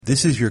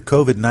This is your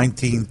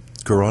COVID-19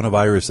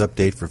 coronavirus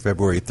update for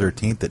February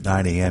 13th at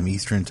 9 a.m.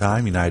 Eastern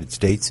Time, United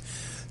States.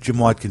 Jim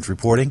Watkins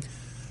reporting.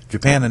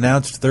 Japan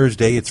announced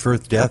Thursday its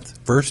first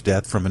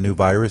death from a new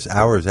virus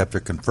hours after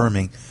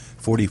confirming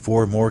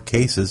 44 more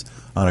cases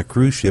on a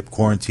cruise ship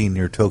quarantined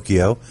near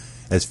Tokyo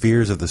as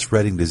fears of the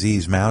spreading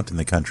disease mount in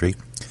the country.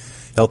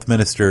 Health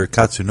Minister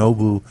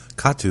Katsunobu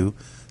Kato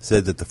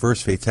said that the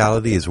first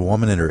fatality is a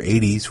woman in her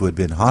 80s who had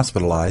been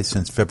hospitalized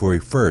since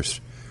February 1st.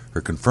 Her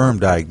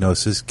confirmed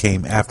diagnosis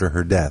came after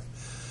her death.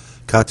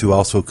 Kato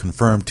also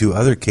confirmed 2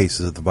 other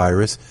cases of the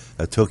virus,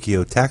 a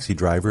Tokyo taxi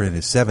driver in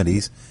his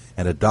 70s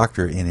and a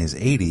doctor in his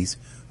 80s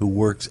who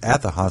works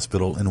at the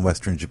hospital in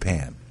western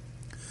Japan.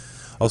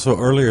 Also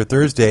earlier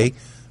Thursday,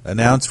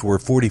 announced were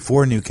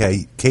 44 new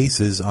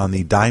cases on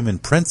the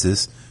Diamond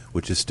Princess,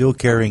 which is still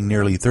carrying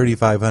nearly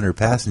 3,500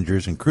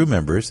 passengers and crew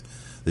members.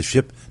 The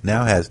ship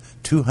now has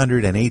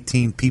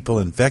 218 people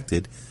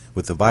infected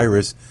with the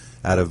virus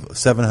out of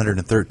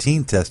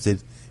 713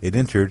 tested. It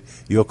entered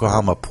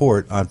Yokohama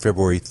port on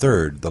February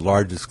 3rd, the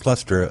largest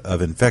cluster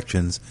of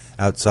infections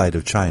outside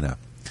of China.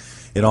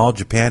 In all,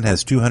 Japan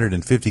has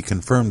 250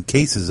 confirmed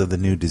cases of the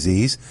new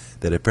disease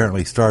that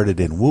apparently started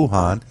in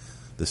Wuhan,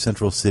 the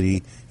central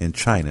city in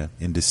China,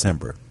 in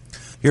December.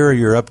 Here are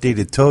your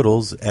updated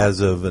totals as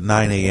of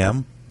 9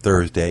 a.m.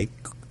 Thursday.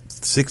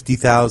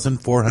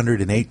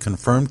 60,408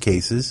 confirmed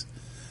cases,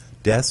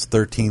 deaths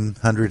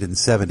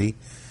 1,370,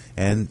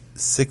 and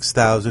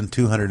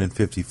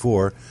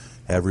 6,254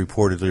 have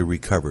reportedly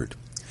recovered.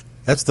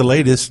 That's the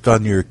latest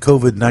on your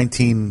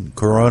COVID-19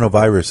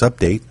 coronavirus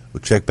update.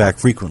 We'll check back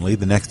frequently.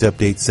 The next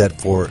update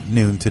set for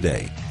noon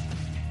today.